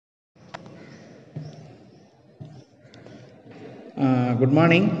Good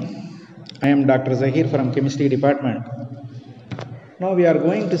morning. I am Dr. Zaheer from Chemistry Department. Now we are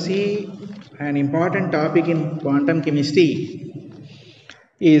going to see an important topic in quantum chemistry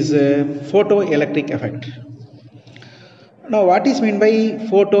is photoelectric effect. Now what is meant by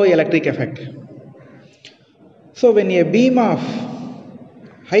photoelectric effect? So when a beam of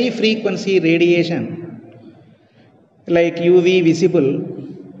high frequency radiation like UV visible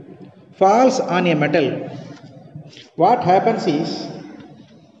falls on a metal, what happens is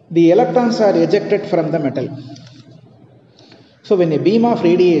the electrons are ejected from the metal. So when a beam of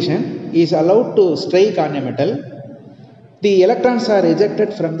radiation is allowed to strike on a metal, the electrons are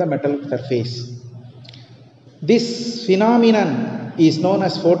ejected from the metal surface. This phenomenon is known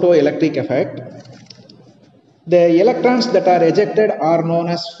as photoelectric effect. The electrons that are ejected are known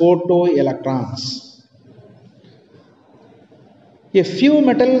as photoelectrons. A few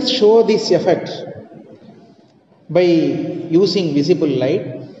metals show this effect by using visible light,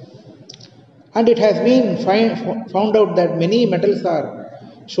 and it has been found out that many metals are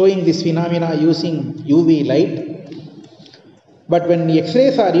showing this phenomena using UV light. But when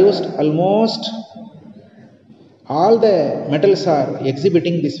X-rays are used, almost all the metals are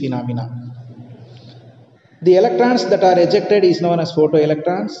exhibiting this phenomena. The electrons that are ejected is known as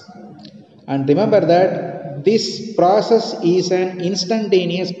photoelectrons. And remember that this process is an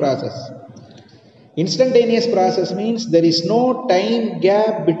instantaneous process. Instantaneous process means there is no time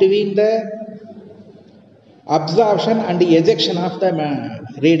gap between the absorption and the ejection of the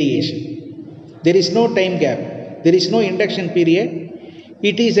radiation. There is no time gap. There is no induction period.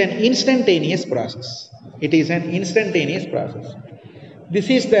 It is an instantaneous process. It is an instantaneous process. This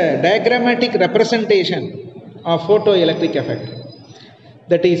is the diagrammatic representation of photoelectric effect.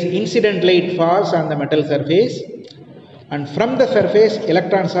 That is, incident light falls on the metal surface, and from the surface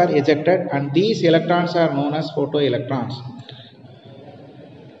electrons are ejected, and these electrons are known as photoelectrons.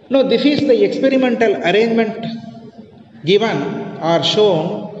 Now this is the experimental arrangement given or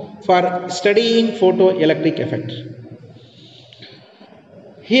shown for studying photoelectric effect.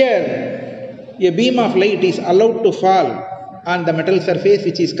 Here a beam of light is allowed to fall on the metal surface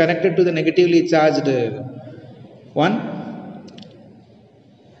which is connected to the negatively charged one.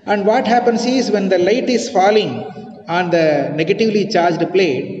 And what happens is when the light is falling on the negatively charged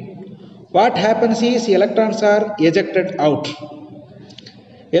plate, what happens is electrons are ejected out.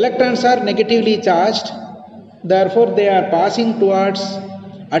 Electrons are negatively charged, therefore they are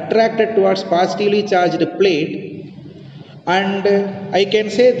attracted towards positively charged plate, and I can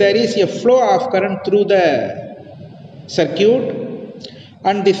say there is a flow of current through the circuit,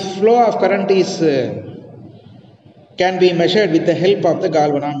 and this flow of current can be measured with the help of the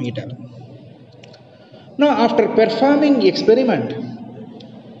galvanometer. Now after performing experiment,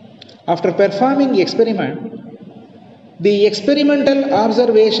 the experimental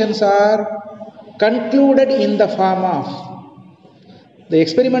observations are concluded in the form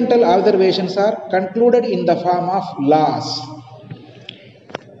of laws.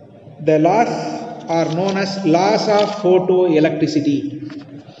 The laws are known as laws of photoelectricity.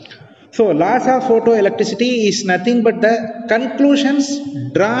 So laws of photoelectricity is nothing but the conclusions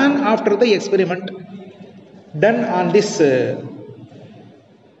drawn after the experiment done on this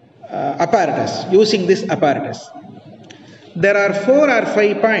apparatus, using this apparatus. There are 4 or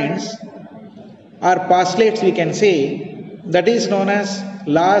 5 points or postulates we can say, that is known as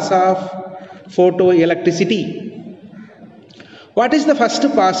laws of photoelectricity. What is the first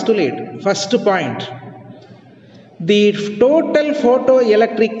postulate? First point. The total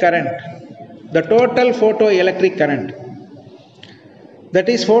photoelectric current, that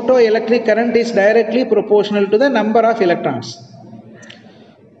is, photoelectric current is directly proportional to the number of electrons.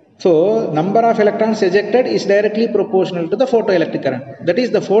 So number of electrons ejected is directly proportional to the photoelectric current. That is,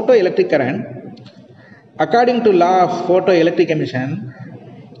 the photoelectric current, according to law of photoelectric emission,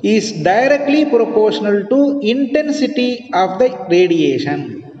 is directly proportional to intensity of the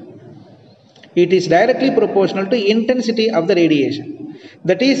radiation. It is directly proportional to intensity of the radiation.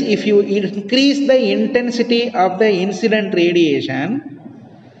 That is, if you increase the intensity of the incident radiation,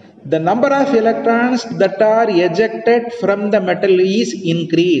 the number of electrons that are ejected from the metal is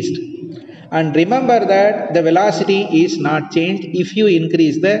increased. And remember that the velocity is not changed if you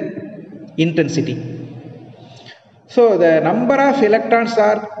increase the intensity. So the number of electrons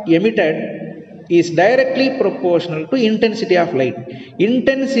are emitted is directly proportional to intensity of light.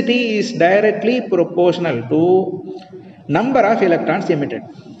 Intensity is directly proportional to number of electrons emitted.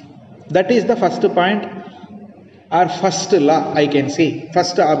 That is the first point or first law, I can say,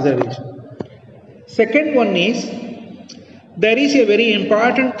 first observation. Second one is, there is a very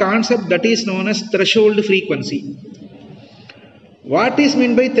important concept that is known as threshold frequency. What is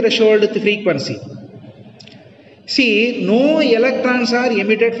meant by threshold frequency? See, no electrons are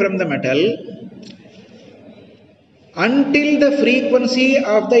emitted from the metal until the frequency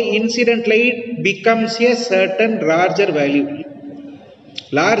of the incident light becomes a certain larger value,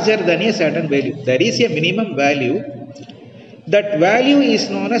 larger than a certain value. There is a minimum value. That value is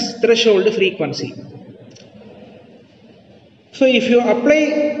known as threshold frequency. So if you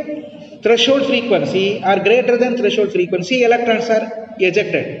apply threshold frequency or greater than threshold frequency, electrons are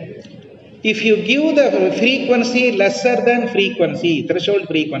ejected. If you give the frequency lesser than frequency, threshold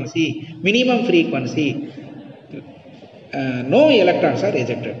frequency, minimum frequency, no electrons are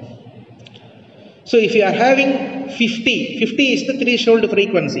ejected. So if you are having 50, 50 is the threshold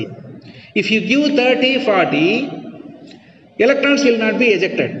frequency. If you give 30, 40, electrons will not be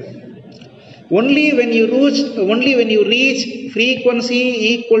ejected. Only when you reach frequency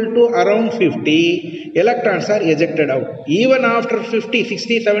equal to around 50, electrons are ejected out. Even after 50,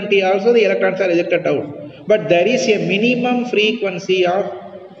 60, 70 also the electrons are ejected out. But there is a minimum frequency of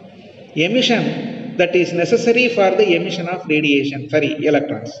emission that is necessary for the emission of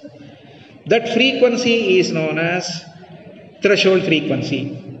electrons. That frequency is known as threshold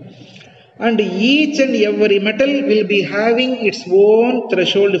frequency. And each and every metal will be having its own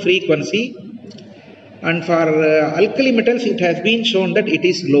threshold frequency. And for alkali metals, it has been shown that it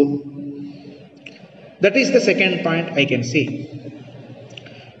is low. That is the second point I can see.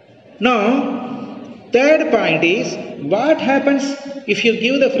 Now, third point is, what happens if you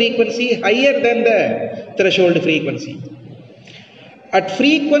give the frequency higher than the threshold frequency? At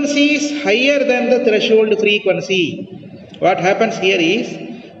frequencies higher than the threshold frequency, what happens here is,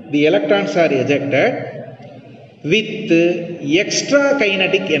 the electrons are ejected with extra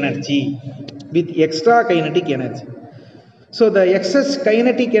kinetic energy. So the excess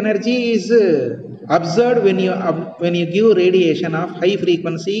kinetic energy is observed when you give radiation of high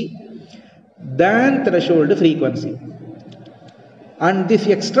frequency than threshold frequency. And this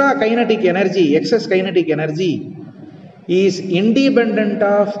excess kinetic energy is independent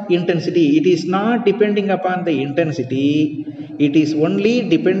of intensity. It is not depending upon the intensity. It is only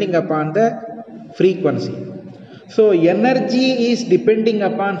depending upon the frequency. So energy is depending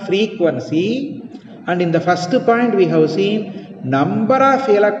upon frequency, and in the first point we have seen number of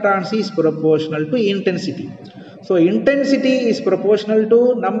electrons is proportional to intensity. So intensity is proportional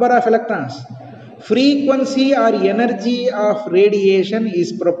to number of electrons. Frequency or energy of radiation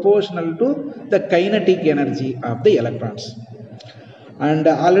is proportional to the kinetic energy of the electrons. And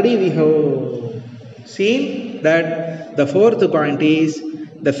already we have seen that the fourth point is,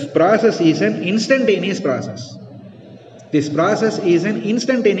 the process is an instantaneous process. This process is an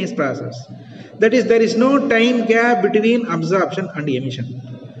instantaneous process. That is, there is no time gap between absorption and emission.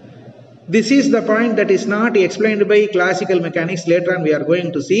 This is the point that is not explained by classical mechanics. Later on we are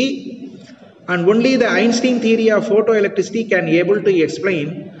going to see. And only the Einstein theory of photoelectricity can be able to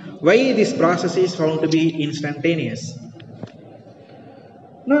explain why this process is found to be instantaneous.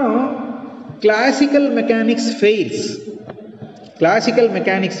 Now, classical mechanics fails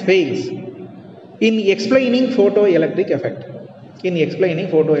in explaining photoelectric effect.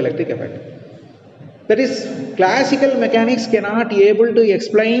 That is, classical mechanics cannot be able to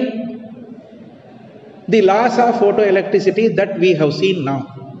explain the laws of photoelectricity that we have seen now.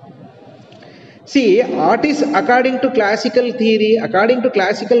 See, what is according to classical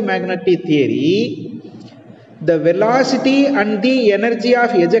magnetic theory, the velocity and the energy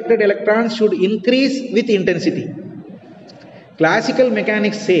of ejected electrons should increase with intensity. Classical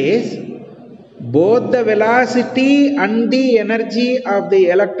mechanics says both the velocity and the energy of the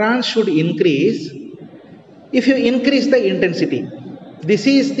electrons should increase if you increase the intensity. This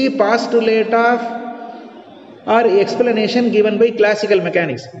is the postulate of or explanation given by classical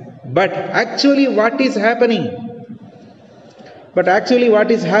mechanics. But actually what is happening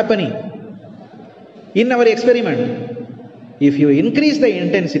in our experiment? If you increase the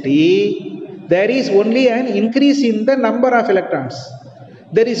intensity, there is only an increase in the number of electrons.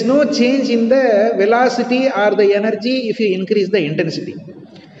 There is no change in the velocity or the energy if you increase the intensity.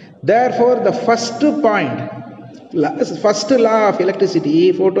 Therefore, the first law of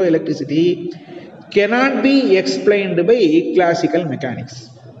electricity, photoelectricity, cannot be explained by classical mechanics.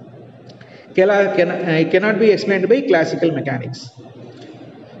 Cannot be explained by classical mechanics.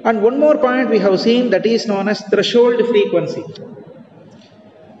 And one more point we have seen, that is known as threshold frequency.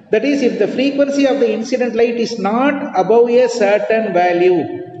 That is, if the frequency of the incident light is not above a certain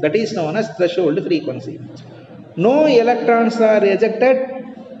value, that is known as threshold frequency. No electrons are ejected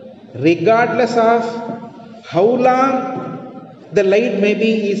regardless of how long the light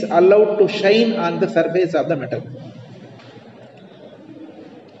is allowed to shine on the surface of the metal.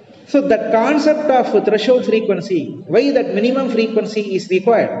 So that concept of threshold frequency, why that minimum frequency is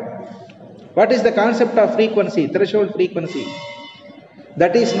required? What is the concept of frequency, threshold frequency?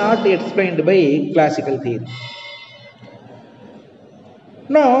 That is not explained by classical theory.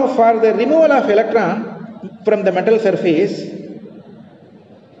 Now, for the removal of electron from the metal surface,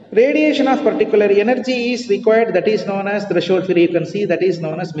 radiation of particular energy is required, that is known as threshold frequency, that is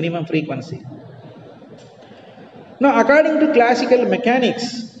known as minimum frequency. Now, according to classical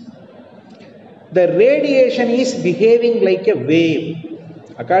mechanics, the radiation is behaving like a wave.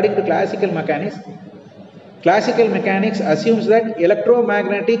 According to classical mechanics assumes that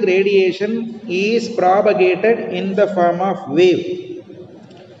electromagnetic radiation is propagated in the form of wave,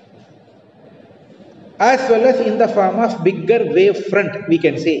 as well as in the form of bigger wave front, we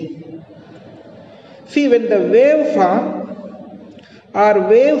can say. See, when the wave form or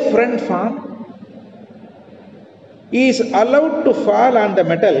wave front form is allowed to fall on the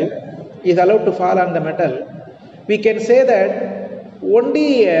metal, we can say that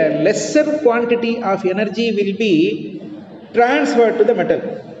only a lesser quantity of energy will be transferred to the metal.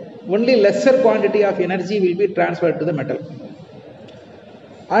 Only lesser quantity of energy will be transferred to the metal.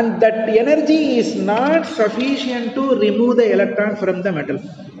 And that energy is not sufficient to remove the electron from the metal.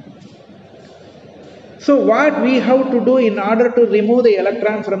 So what we have to do in order to remove the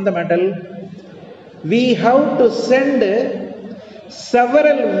electron from the metal? We have to send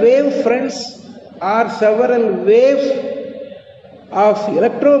several wave fronts or several waves of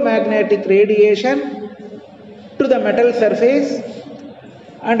electromagnetic radiation to the metal surface,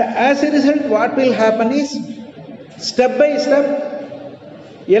 and as a result what will happen is, step by step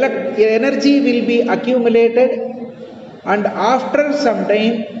energy will be accumulated, and after some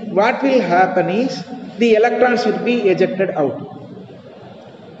time what will happen is the electrons will be ejected out.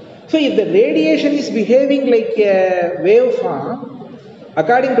 So if the radiation is behaving like a waveform,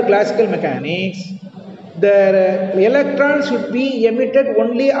 according to classical mechanics, the electrons should be emitted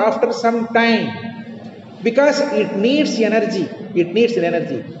only after some time, because it needs energy.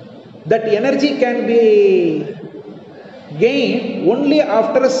 That energy can be gained only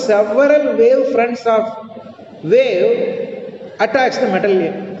after several wave fronts of wave attach the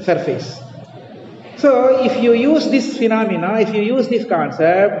metal surface. So if you use this phenomena, if you use this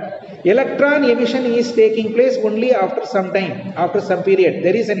concept, electron emission is taking place only after some time, after some period.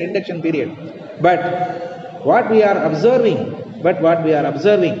 There is an induction period. But what we are observing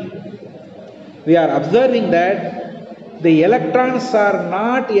that the electrons are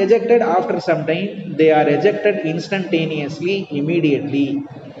not ejected after some time, they are ejected instantaneously, immediately.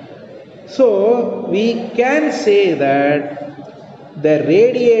 So we can say that the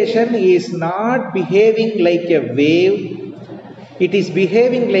radiation is not behaving like a wave, it is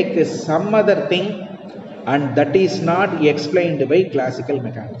behaving like some other thing, and that is not explained by classical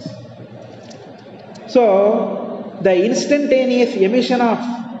mechanics. So the instantaneous emission of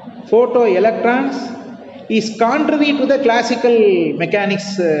photoelectrons is contrary to the classical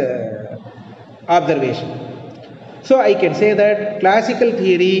mechanics observation. So I can say that classical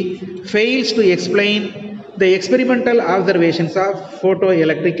theory fails to explain the experimental observations of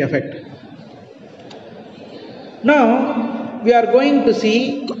photoelectric effect. Now we are going to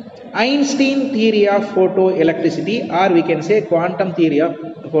see Einstein theory of photoelectricity, or we can say quantum theory of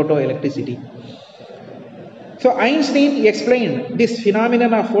photoelectricity. So Einstein explained this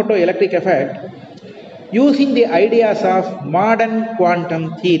phenomenon of photoelectric effect using the ideas of modern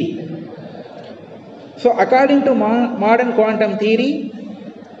quantum theory. So according to modern quantum theory,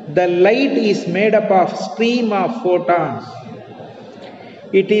 the light is made up of stream of photons.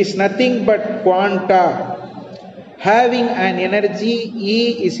 It is nothing but quanta having an energy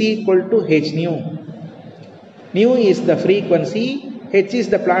E is equal to h nu. Nu is the frequency, h is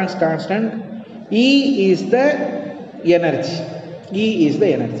the Planck's constant, E is the energy.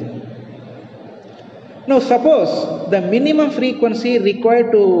 Now suppose the minimum frequency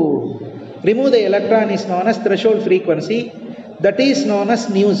required to remove the electron is known as threshold frequency, that is known as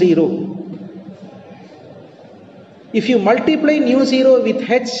nu zero. If you multiply nu zero with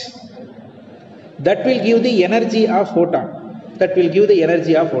h, that will give the energy of photon.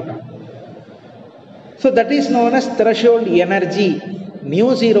 So that is known as threshold energy.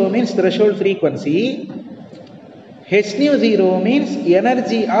 Nu zero means threshold frequency, h nu zero means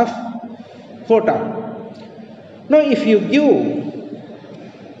energy of photon. Now if you give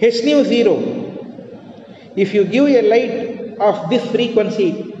h nu zero, if you give a light of this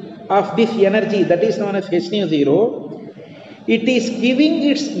frequency, of this energy, that is known as h nu zero, it is giving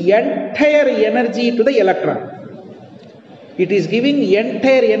its entire energy to the electron.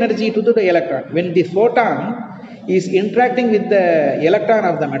 When the photon is interacting with the electron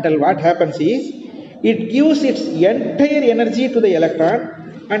of the metal, what happens is, it gives its entire energy to the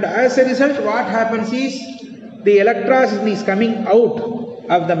electron, and as a result what happens is, the electron is coming out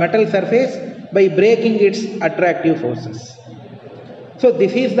of the metal surface by breaking its attractive forces. So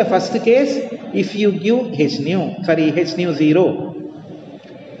this is the first case if you give H nu 0.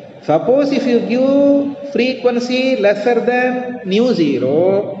 Suppose if you give frequency lesser than nu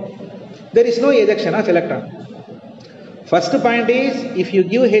 0, there is no ejection of electron. First point is, if you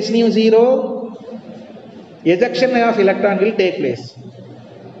give H nu 0, ejection of electron will take place.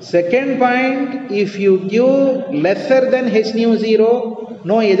 Second point, if you give lesser than H nu 0,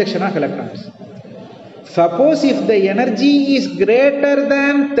 no ejection of electrons. Suppose if the energy is greater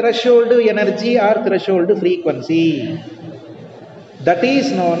than threshold energy or threshold frequency, that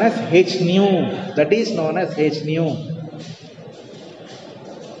is known as H nu. That is known as H nu.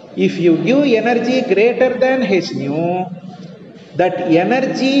 If you give energy greater than H nu, that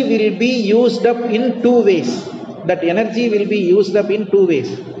energy will be used up in two ways. That energy will be used up in two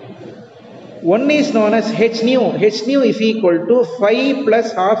ways. One is known as H nu. H nu is equal to phi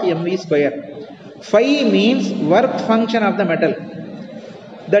plus half mv square. Phi means work function of the metal.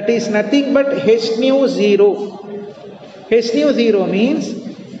 That is nothing but H nu 0. H nu 0 means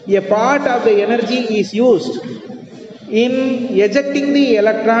a part of the energy is used in ejecting the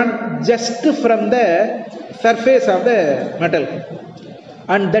electron just from the surface of the metal,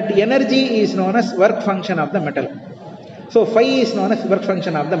 and that energy is known as work function of the metal. So phi is known as work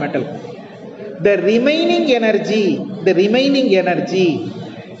function of the metal. The remaining energy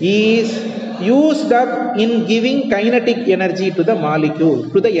is used up in giving kinetic energy to the molecule,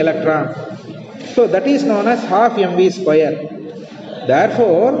 to the electron. So that is known as half mv square.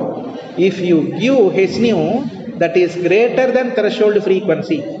 Therefore, if you give H nu that is greater than threshold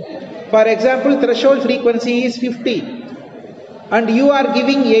frequency, for example, threshold frequency is 50 and you are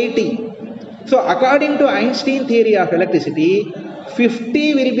giving 80. So according to Einstein theory of electricity,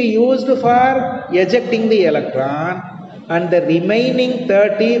 50 will be used for ejecting the electron and the remaining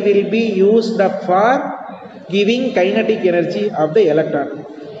 30 will be used up for giving kinetic energy of the electron.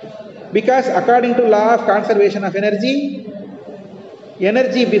 Because according to law of conservation of energy,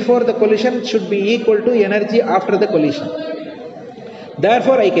 energy before the collision should be equal to energy after the collision.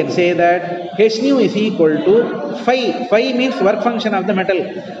 Therefore, I can say that H nu is equal to phi. Phi means work function of the metal.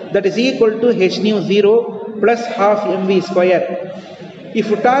 That is equal to H nu 0 plus half mv square.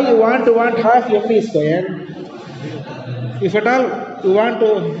 If at all you want half mv square,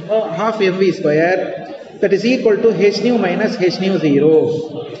 half mv square, that is equal to H nu minus H nu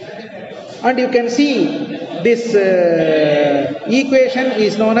 0. And you can see this equation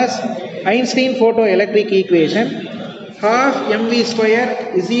is known as Einstein photoelectric equation. Half mv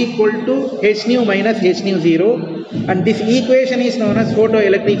square is equal to H nu minus H nu 0, and this equation is known as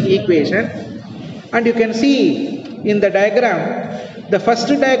photoelectric equation. And you can see in the diagram, the first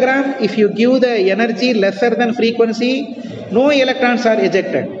diagram, if you give the energy lesser than frequency, no electrons are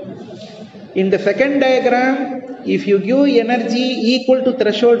ejected. In the second diagram, if you give energy equal to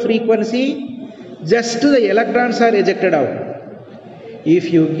threshold frequency, just the electrons are ejected out.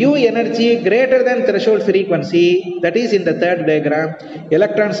 If you give energy greater than threshold frequency, that is in the third diagram,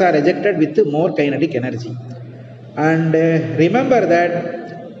 electrons are ejected with more kinetic energy. And remember that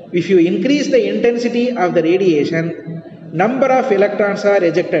if you increase the intensity of the radiation, number of electrons are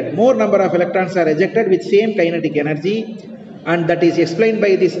ejected, more number of electrons are ejected with same kinetic energy, and that is explained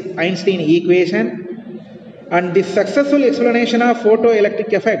by this Einstein equation. And the successful explanation of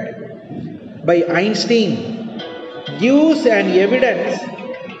photoelectric effect by Einstein gives an evidence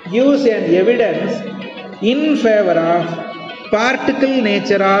in favor of particle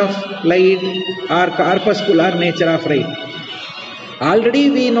nature of light or corpuscular nature of light. Already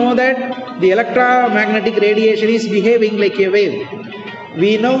we know that the electromagnetic radiation is behaving like a wave.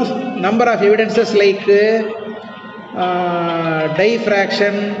 We know number of evidences like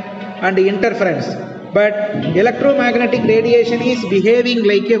diffraction and interference. But electromagnetic radiation is behaving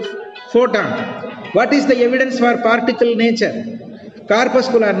like a photon. What is the evidence for particle nature,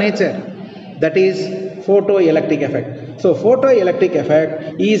 corpuscular nature? That is photoelectric effect. So photoelectric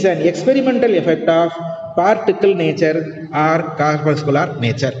effect is an experimental effect of particle nature or corpuscular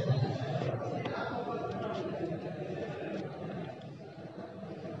nature.